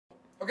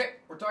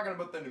talking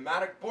about the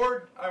pneumatic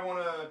board, I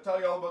want to tell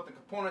you all about the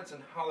components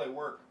and how they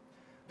work.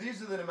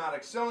 These are the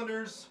pneumatic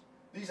cylinders.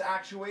 These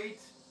actuate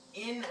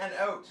in and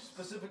out.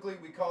 Specifically,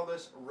 we call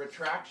this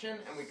retraction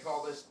and we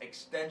call this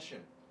extension.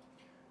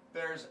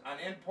 There's an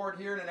in port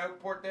here and an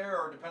out port there,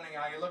 or depending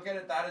on how you look at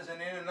it, that is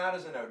an in and that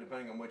is an out,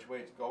 depending on which way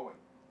it's going.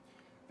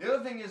 The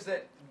other thing is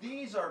that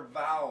these are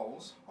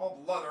valves. There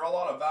are a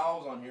lot of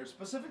valves on here.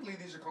 Specifically,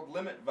 these are called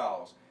limit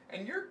valves.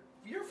 And you're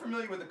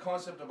familiar with the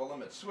concept of a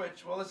limit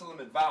switch. Well, it's a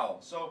limit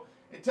valve. So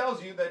it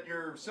tells you that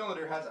your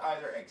cylinder has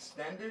either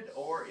extended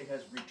or it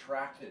has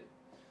retracted.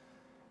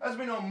 As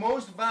we know,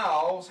 most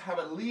valves have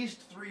at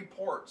least 3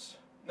 ports.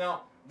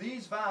 Now,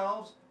 these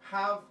valves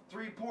have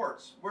 3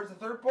 ports. Where's the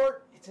third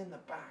port? It's in the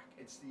back.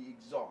 It's the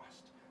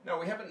exhaust. Now,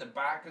 we have it in the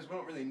back because we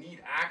don't really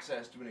need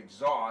access to an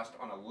exhaust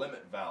on a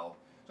limit valve.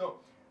 So,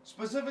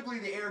 specifically,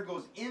 the air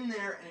goes in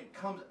there and it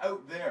comes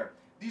out there.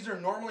 These are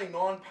normally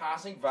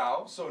non-passing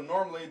valves, so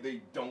normally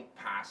they don't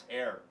pass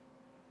air.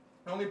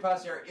 They only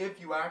pass air if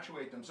you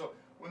actuate them. So,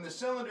 when the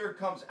cylinder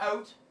comes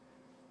out,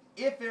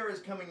 if air is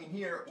coming in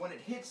here, when it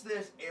hits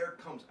this, air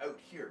comes out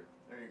here.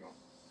 There you go.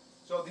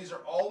 So these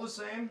are all the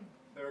same.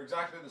 They're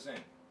exactly the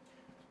same.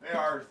 They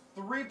are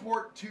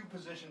 3-port,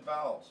 2-position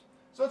valves.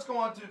 So let's go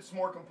on to some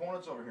more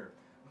components over here.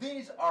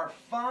 These are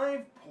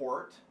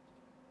 5-port,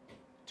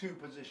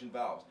 2-position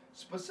valves.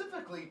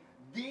 Specifically,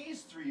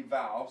 these 3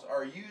 valves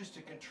are used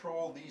to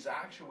control these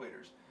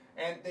actuators.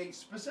 And they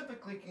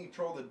specifically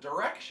control the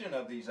direction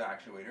of these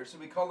actuators, so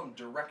we call them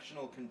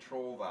directional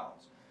control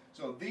valves.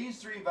 So these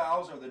 3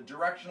 valves are the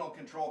directional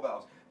control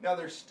valves. Now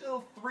they're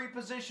still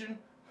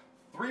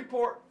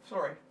 5-port,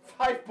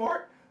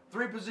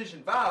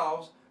 3-position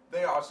valves.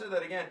 I'll say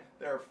that again,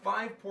 they are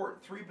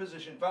 5-port,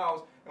 3-position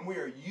valves, and we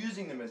are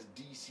using them as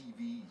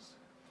DCVs.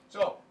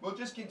 So we'll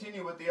just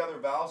continue with the other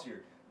valves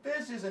here.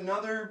 This is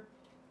another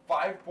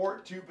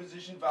 5-port,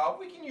 2-position valve.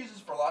 We can use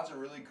this for lots of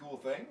really cool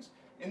things.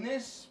 In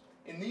these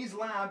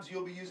labs,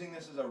 you'll be using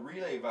this as a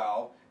relay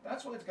valve.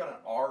 That's why it's got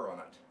an R on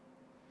it.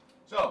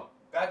 So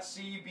that's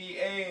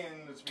CBA,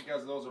 and it's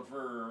because those are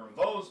for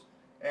those,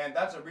 and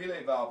that's a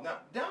relay valve. Now,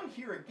 down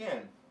here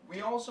again,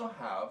 we also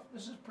have,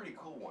 this is a pretty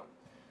cool one,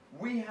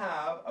 we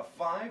have a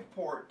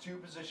 5-port,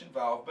 2-position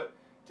valve, but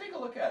take a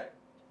look at it.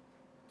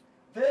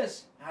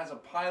 This has a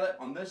pilot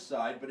on this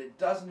side, but it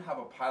doesn't have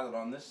a pilot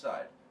on this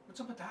side.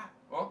 What's up with that?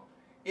 Well,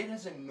 it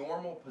has a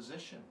normal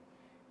position.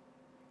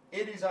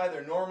 It is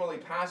either normally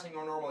passing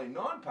or normally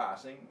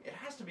non-passing. It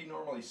has to be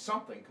normally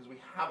something because we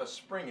have a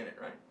spring in it,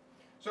 right?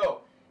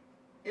 So,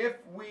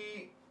 if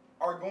we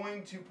are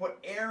going to put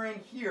air in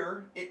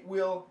here, it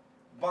will,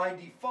 by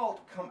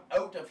default, come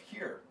out of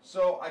here.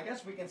 So I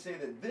guess we can say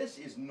that this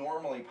is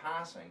normally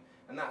passing,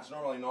 and that's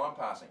normally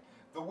non-passing.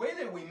 The way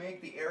that we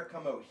make the air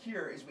come out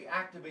here is we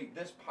activate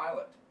this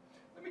pilot.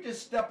 Let me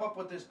just step up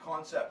with this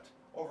concept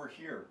over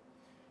here.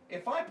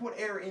 If I put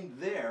air in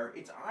there,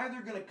 it's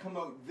either going to come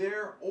out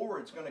there or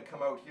it's going to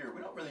come out here.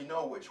 We don't really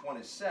know which one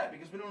is set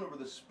because we don't know where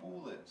the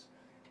spool is.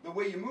 The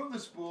way you move the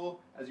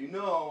spool, as you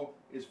know,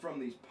 is from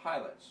these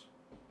pilots.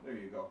 There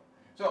you go.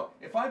 So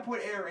if I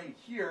put air in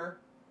here,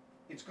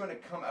 it's going to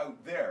come out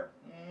there.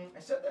 I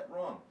said that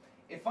wrong.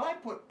 If I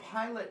put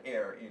pilot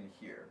air in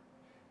here,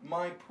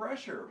 my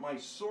pressure, my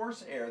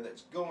source air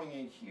that's going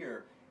in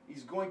here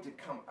is going to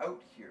come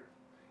out here.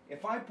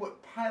 If I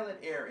put pilot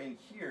air in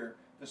here,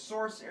 the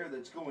source air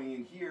that's going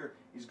in here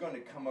is going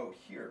to come out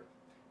here.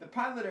 The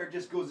pilot air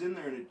just goes in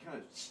there and it kind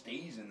of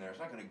stays in there. It's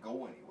not going to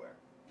go anywhere.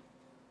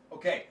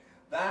 Okay.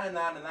 That and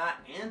that and that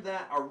and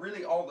that are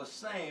really all the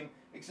same,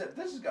 except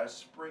this has got a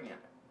spring in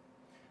it.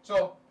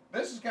 So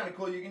this is kind of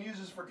cool. You can use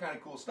this for kind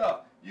of cool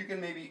stuff. You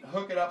can maybe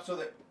hook it up so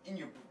that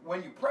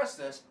when you press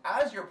this,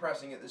 as you're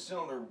pressing it, the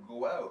cylinder will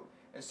go out.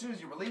 As soon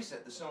as you release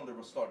it, the cylinder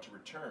will start to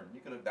return.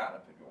 You can hook that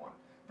up if you want.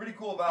 Pretty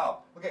cool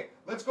valve. Okay,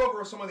 let's go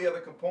over some of the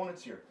other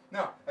components here.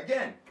 Now,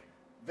 again,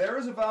 there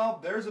is a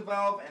valve, there's a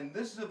valve, and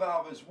this is a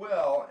valve as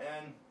well,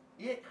 and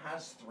it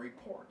has 3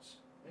 ports.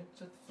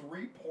 It's a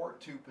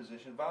 3-port,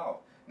 2-position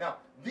valve. Now,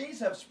 these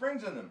have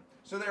springs in them,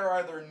 so they're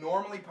either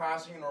normally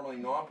passing or normally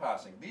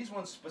non-passing. These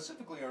ones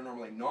specifically are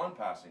normally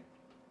non-passing.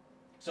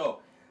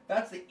 So,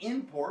 that's the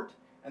in port,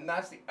 and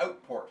that's the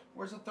out port.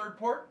 Where's the third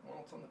port?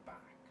 Well, it's on the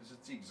back, because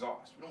it's the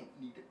exhaust. We don't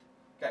need it.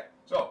 Okay,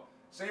 so,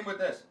 same with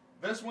this.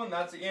 This one,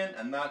 that's the in,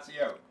 and that's the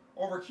out.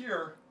 Over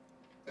here,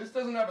 this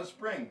doesn't have a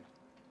spring.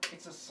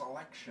 It's a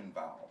selection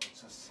valve.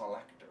 It's a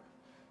selector.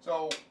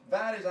 So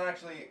that is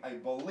actually, I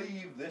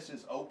believe this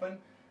is open.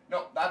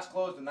 No, that's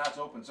closed and that's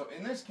open. So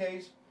in this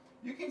case,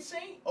 you can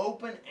say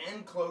open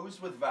and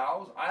closed with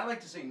valves. I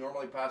like to say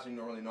normally passing,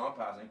 normally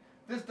non-passing.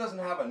 This doesn't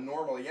have a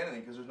normally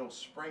anything because there's no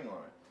spring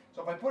on it.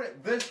 So if I put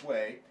it this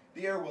way,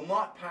 the air will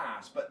not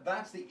pass, but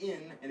that's the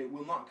in and it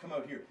will not come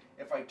out here.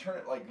 If I turn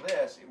it like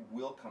this, it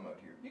will come out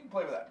here. You can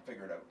play with that and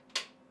figure it out.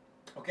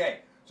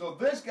 Okay, so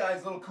this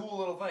guy's a cool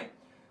little thing.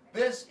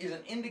 This is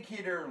an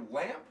indicator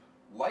lamp,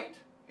 light.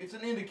 It's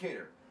an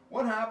indicator.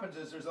 What happens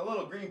is there's a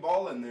little green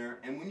ball in there,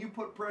 and when you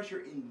put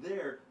pressure in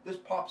there, this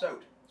pops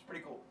out. It's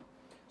pretty cool.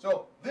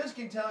 So this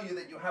can tell you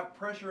that you have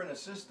pressure in a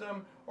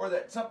system or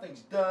that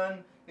something's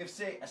done. If,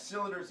 say, a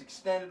cylinder is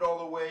extended all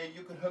the way,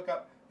 you could hook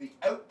up the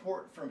out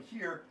port from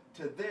here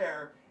to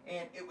there,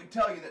 and it would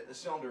tell you that the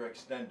cylinder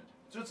extended.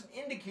 So it's an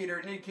indicator.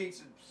 It indicates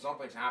that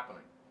something's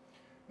happening.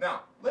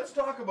 Now, let's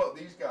talk about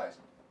these guys.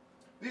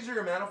 These are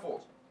your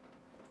manifolds.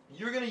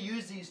 You're going to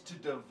use these to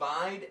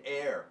divide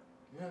air.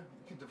 Yeah,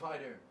 you can divide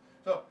air.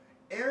 So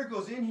air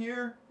goes in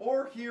here,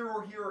 or here,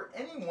 or here, or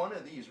any one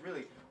of these,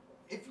 really.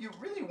 If you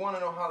really want to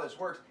know how this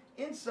works,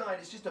 inside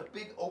it's just a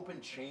big open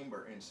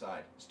chamber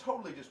inside. It's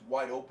totally just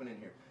wide open in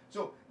here.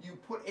 So you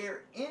put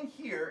air in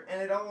here,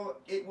 and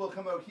it will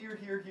come out here,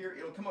 here, here.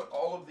 It'll come out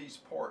all of these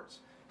ports.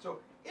 So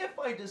if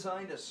I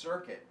designed a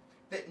circuit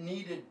that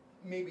needed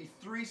maybe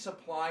 3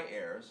 supply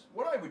airs,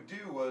 what I would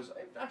do was, I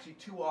have actually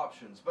 2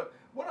 options, but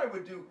what I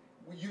would do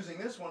using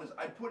this one is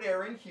I'd put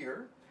air in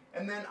here,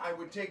 and then I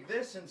would take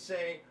this and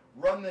say,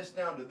 run this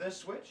down to this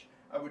switch.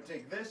 I would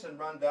take this and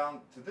run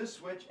down to this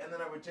switch, and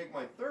then I would take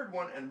my third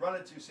one and run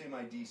it to, say,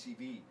 my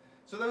DCV.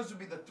 So those would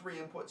be the 3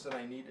 inputs that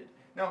I needed.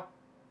 Now,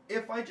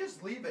 if I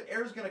just leave it,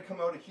 air is going to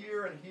come out of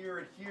here and here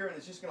and here, and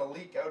it's just going to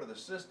leak out of the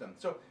system.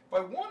 So if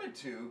I wanted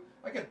to,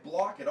 I could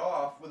block it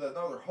off with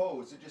another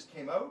hose that just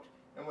came out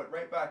and went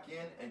right back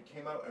in and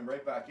came out and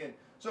right back in.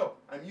 So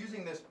I'm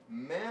using this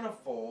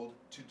manifold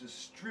to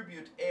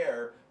distribute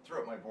air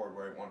throughout my board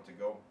where I want it to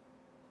go.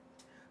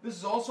 This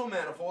is also a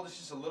manifold, it's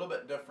just a little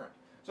bit different.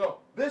 So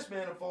this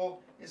manifold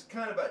is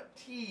kind of a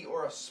T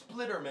or a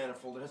splitter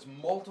manifold. It has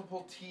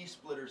multiple T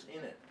splitters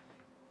in it.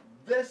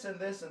 This and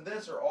this and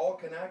this are all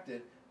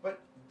connected, but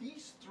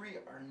these 3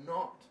 are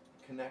not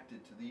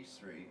connected to these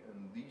 3,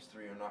 and these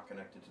 3 are not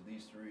connected to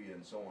these 3,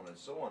 and so on and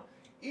so on.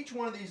 Each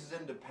one of these is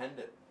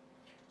independent.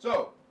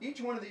 So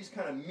each one of these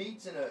kind of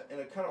meets in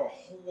a kind of a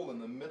hole in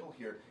the middle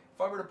here.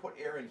 If I were to put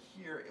air in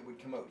here, it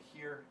would come out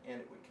here,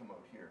 and it would come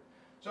out here.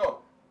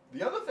 So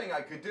the other thing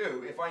I could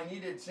do, if I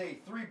needed, say,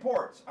 3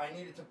 ports, I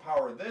needed to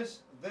power this,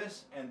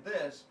 this, and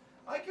this,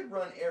 I could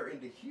run air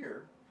into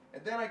here,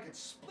 and then I could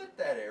split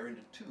that air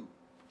into 2.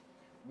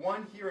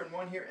 1 here and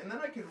 1 here, and then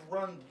I could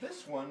run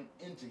this one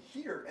into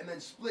here, and then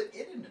split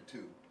it into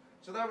 2.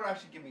 So that would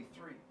actually give me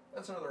 3.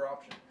 That's another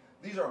option.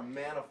 These are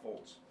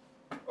manifolds.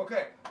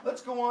 Okay,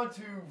 let's go on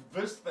to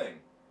this thing.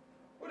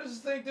 What does this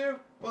thing do?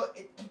 Well,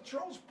 it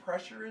controls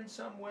pressure in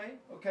some way,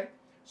 okay?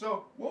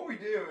 So what we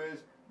do is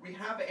we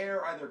have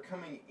air either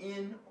coming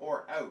in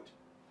or out,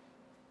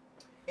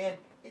 and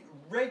it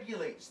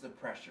regulates the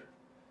pressure.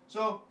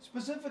 So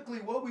specifically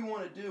what we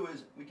want to do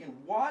is we can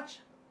watch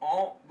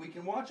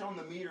on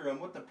the meter and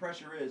what the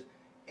pressure is.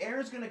 Air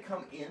is going to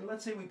come in.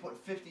 Let's say we put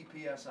 50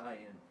 psi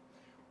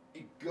in.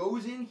 It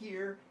goes in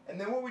here, and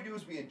then what we do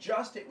is we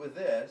adjust it with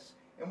this,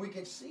 and we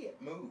can see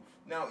it move.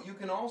 Now you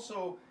can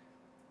also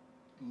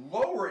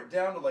lower it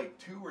down to like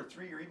 2 or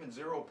 3 or even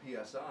 0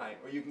 psi,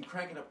 or you can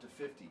crank it up to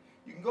 50.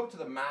 You can go up to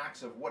the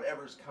max of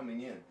whatever's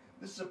coming in.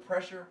 This is a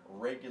pressure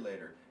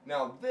regulator.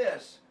 Now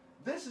this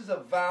is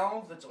a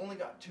valve that's only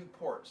got 2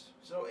 ports.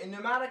 So in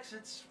pneumatics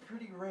it's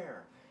pretty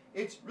rare.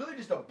 It's really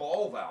just a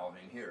ball valve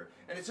in here,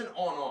 and it's an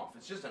on-off.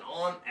 It's just an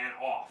on and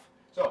off.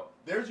 So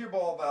there's your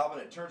ball valve,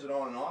 and it turns it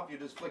on and off. You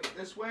just flick it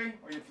this way,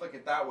 or you flick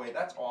it that way.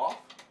 That's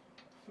off.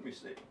 Let me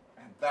see.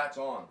 And that's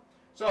on.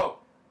 So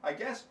I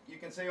guess you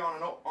can say on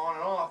and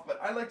off, but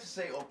I like to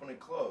say open and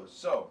close.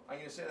 So I'm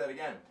going to say that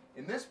again.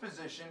 In this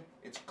position,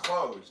 it's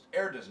closed.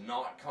 Air does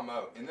not come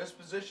out. In this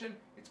position,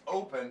 it's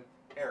open.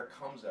 Air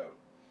comes out.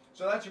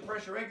 So that's your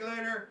pressure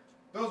regulator.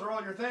 Those are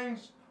all your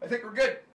things. I think we're good.